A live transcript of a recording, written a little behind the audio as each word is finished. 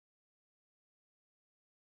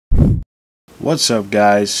What's up,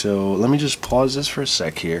 guys? So let me just pause this for a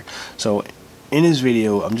sec here. So in this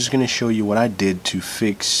video I'm just going to show you what I did to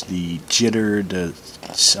fix the jitter, the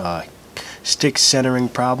stick centering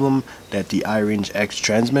problem that the iRangex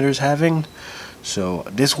transmitter is having. So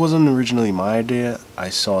this wasn't originally my idea. I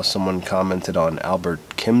saw someone commented on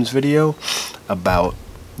Albert Kim's video about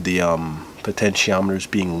the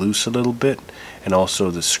potentiometers being loose a little bit, and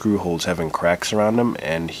also the screw holes having cracks around them,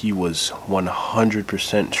 and he was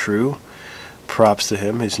 100% true. Props to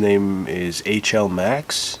him. His name is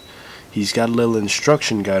HLMAX. He's got a little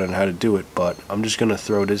instruction guide on how to do it, but I'm just gonna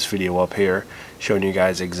throw this video up here showing you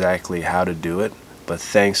guys exactly how to do it. But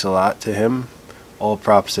thanks a lot to him. All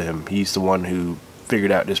props to him. He's the one who figured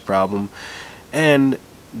out this problem, and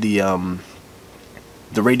the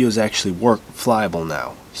radios actually work flyable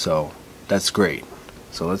now, so that's great.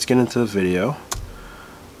 So let's get into the video.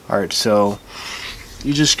 Alright, so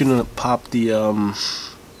you're just gonna pop the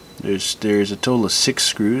there's a total of 6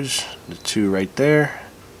 screws, the 2 right there,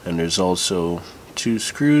 and there's also 2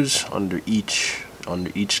 screws under each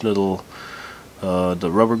little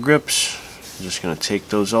the rubber grips. I'm just gonna take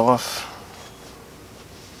those off.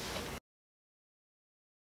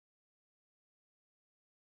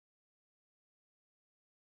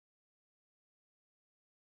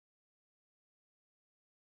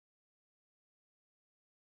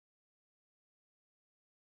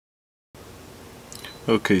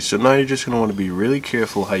 Okay, so now you're just going to want to be really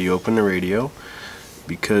careful how you open the radio,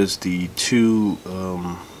 because the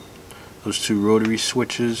those two rotary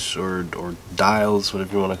switches or dials,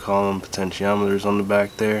 whatever you want to call them, potentiometers on the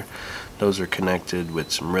back there, those are connected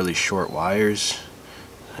with some really short wires,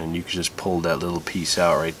 and you can just pull that little piece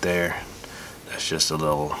out right there. That's just a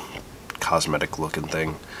little cosmetic looking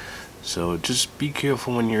thing. So just be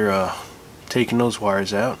careful when you're taking those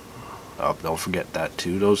wires out. Don't forget that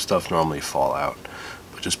too. Those stuff normally fall out.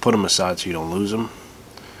 Just put them aside so you don't lose them.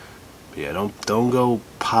 But yeah, don't go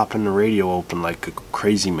popping the radio open like a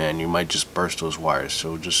crazy man. You might just burst those wires.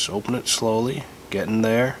 So just open it slowly, get in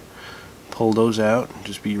there, pull those out.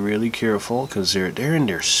 Just be really careful, because they're in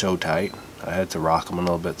there so tight. I had to rock them a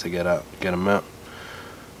little bit to get them out.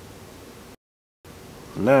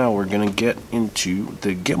 Now we're gonna get into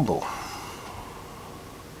the gimbal.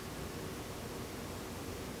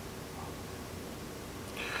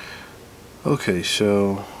 Okay,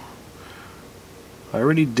 so I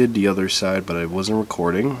already did the other side, but I wasn't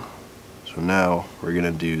recording. So now we're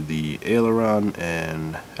gonna do the aileron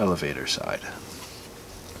and elevator side.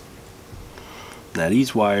 Now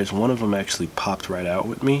these wires, one of them actually popped right out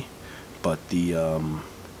with me, but the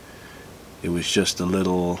it was just a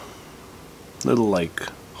little like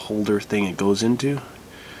holder thing it goes into.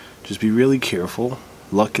 Just be really careful.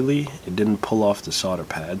 Luckily, it didn't pull off the solder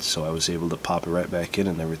pads, so I was able to pop it right back in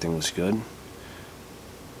and everything was good.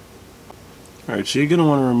 Alright, so you're going to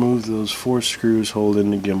want to remove those 4 screws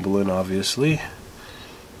holding the gimbal in, obviously.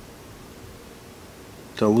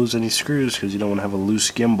 Don't lose any screws, because you don't want to have a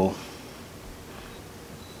loose gimbal.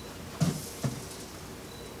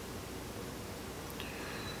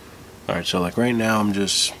 Alright, so like right now I'm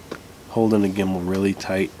just holding the gimbal really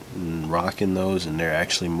tight and rocking those, and they're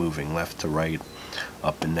actually moving left to right,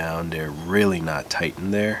 up and down. They're really not tight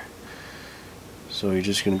in there. So you're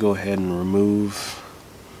just going to go ahead and remove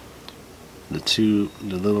the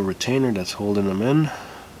little retainer that's holding them in,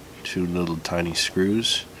 2 little tiny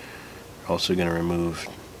screws. You're also going to remove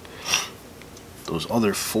those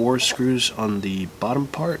other 4 screws on the bottom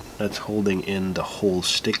part that's holding in the whole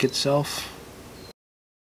stick itself.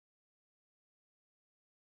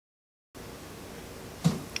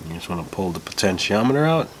 You just want to pull the potentiometer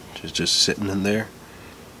out, just sitting in there.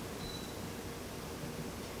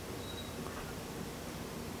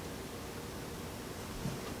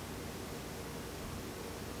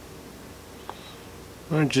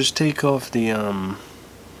 Alright, just take off the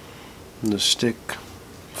stick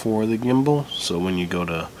for the gimbal, so when you go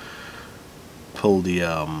to pull the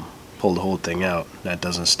whole thing out, that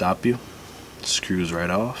doesn't stop you. It screws right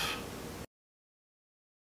off.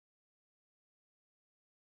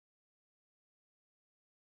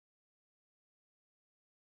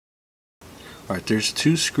 Alright, there's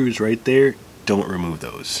 2 screws right there. Don't remove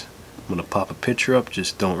those. I'm gonna pop a picture up,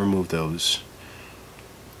 just don't remove those.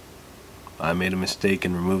 I made a mistake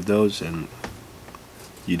and removed those, and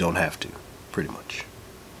you don't have to, pretty much.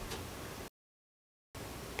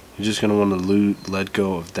 You're just gonna want to let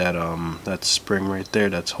go of that spring right there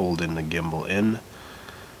that's holding the gimbal in.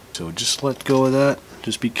 So just let go of that.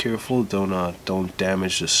 Just be careful. Don't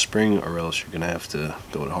damage the spring, or else you're gonna have to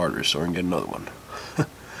go to the hardware store and get another one,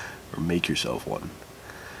 or make yourself one.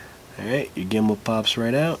 All right, your gimbal pops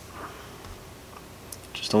right out.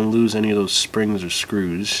 Just Just don't lose any of those springs or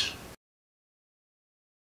screws.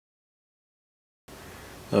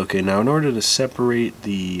 Okay, now in order to separate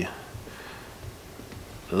the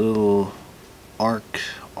little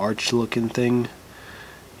arch looking thing, you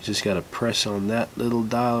just gotta press on that little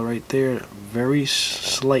dial right there very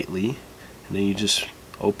slightly, and then you just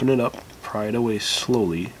open it up, pry it away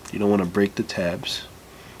slowly. You don't want to break the tabs.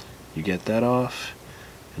 You get that off,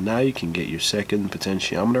 and now you can get your second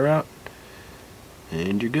potentiometer out,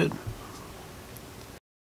 and you're good.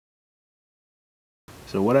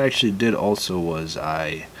 So what I actually did also was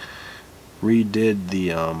I redid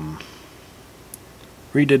the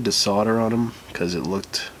solder on them because it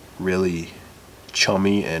looked really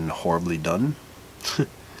chummy and horribly done.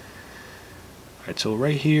 Alright, so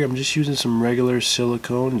right here I'm just using some regular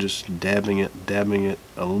silicone, just dabbing it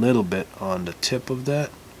a little bit on the tip of that,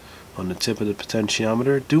 on the tip of the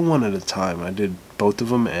potentiometer. Do one at a time. I did both of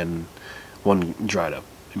them and one dried up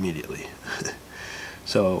immediately.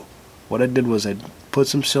 So what I did was I put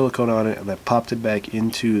some silicone on it and I popped it back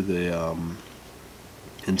into the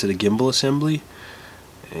gimbal assembly,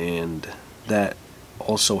 and that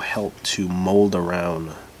also helped to mold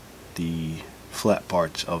around the flat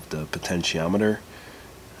parts of the potentiometer.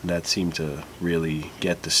 That seemed to really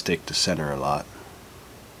get the stick to center a lot.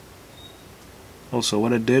 Also,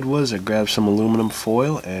 what I did was I grabbed some aluminum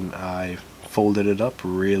foil and I folded it up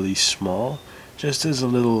really small, just as a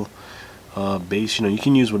little base. You know, you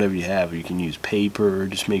can use whatever you have. You can use paper, or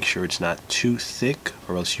just make sure it's not too thick,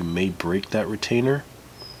 or else you may break that retainer.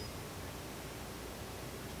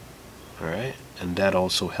 Alright, and that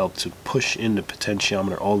also helped to push in the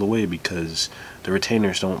potentiometer all the way, because the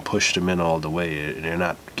retainers don't push them in all the way. They're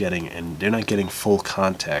not getting full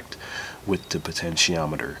contact with the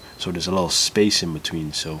potentiometer. So there's a little space in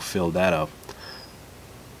between, so fill that up.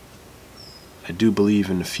 I do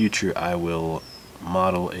believe in the future I will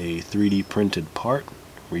model a 3D printed part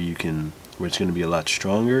where it's going to be a lot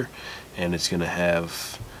stronger, and it's going to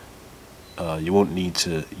have you won't need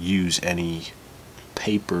to use any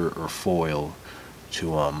paper or foil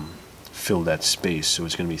to fill that space. So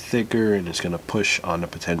it's going to be thicker and it's going to push on the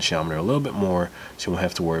potentiometer a little bit more, so you won't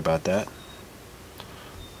have to worry about that.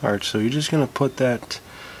 Alright, so you're just going to put that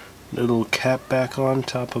little cap back on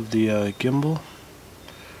top of the gimbal.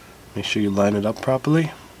 Make sure you line it up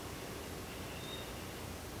properly,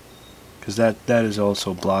 because that is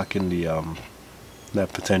also blocking the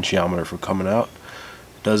that potentiometer from coming out.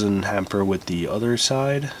 It doesn't hamper with the other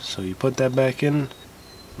side, so you put that back in.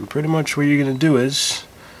 And pretty much what you're going to do is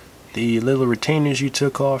the little retainers you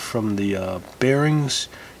took off from the bearings,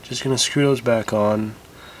 just going to screw those back on.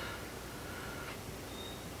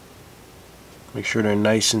 Make sure they're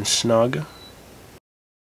nice and snug.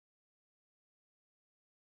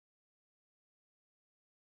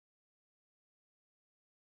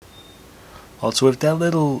 Also, if that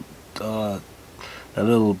little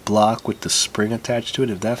block with the spring attached to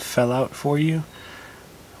it, if that fell out for you,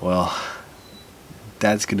 well,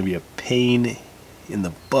 that's going to be a pain in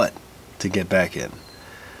the butt to get back in.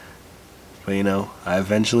 But you know, I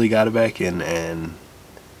eventually got it back in and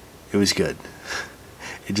it was good.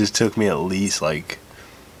 It just took me at least like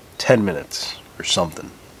 10 minutes or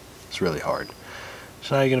something. It's really hard.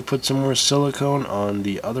 So now you're going to put some more silicone on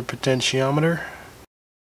the other potentiometer.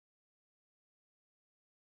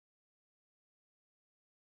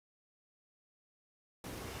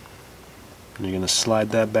 And you're going to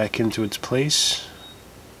slide that back into its place.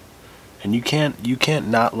 And you can't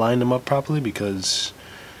not line them up properly, because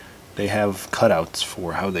they have cutouts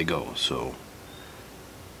for how they go, so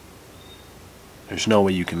there's no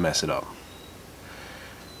way you can mess it up.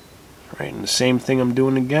 Right, and the same thing I'm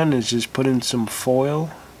doing again is just put in some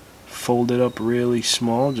foil, fold it up really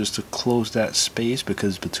small just to close that space,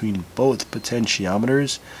 because between both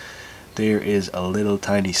potentiometers there is a little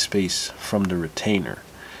tiny space from the retainer.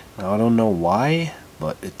 Now I don't know why,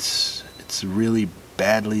 but it's really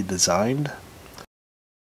badly designed.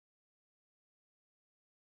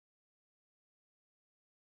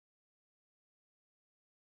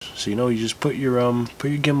 So you know, you just put your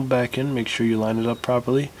gimbal back in, make sure you line it up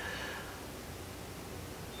properly.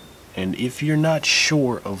 And if you're not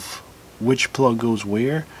sure of which plug goes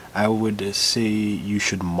where, I would say you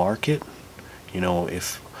should mark it. You know,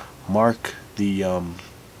 mark the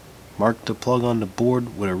plug on the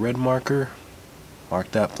board with a red marker.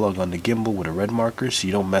 Mark that plug on the gimbal with a red marker so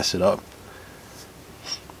you don't mess it up.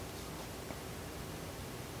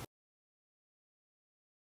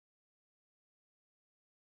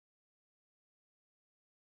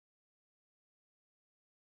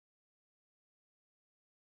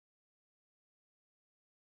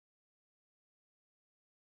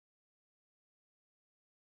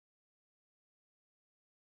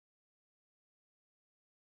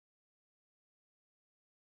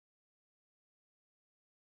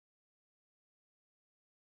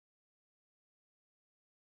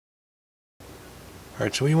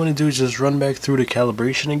 Alright, so what you want to do is just run back through the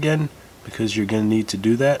calibration again, because you're going to need to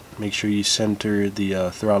do that. Make sure you center the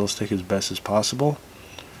throttle stick as best as possible,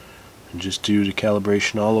 and just do the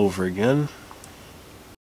calibration all over again.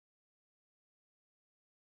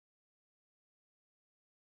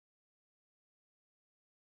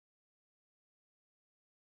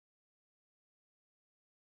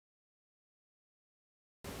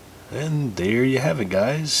 And there you have it,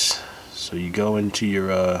 guys. So you go into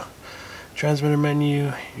your transmitter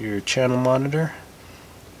menu, your channel monitor,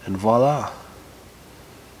 and voila.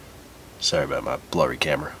 Sorry about my blurry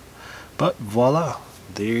camera, but voila,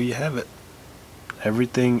 there you have it.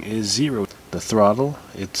 Everything is 0. The throttle,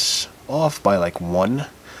 it's off by like 1,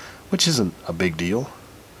 which isn't a big deal,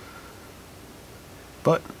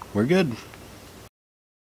 but we're good.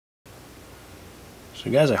 So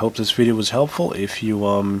guys, I hope this video was helpful. If you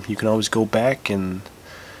you can always go back and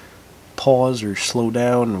pause or slow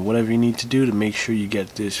down or whatever you need to do to make sure you get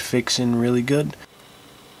this fix in really good.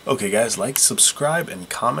 Okay guys, like, subscribe, and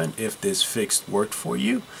comment if this fix worked for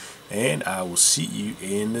you, and I will see you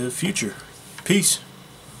in the future. Peace.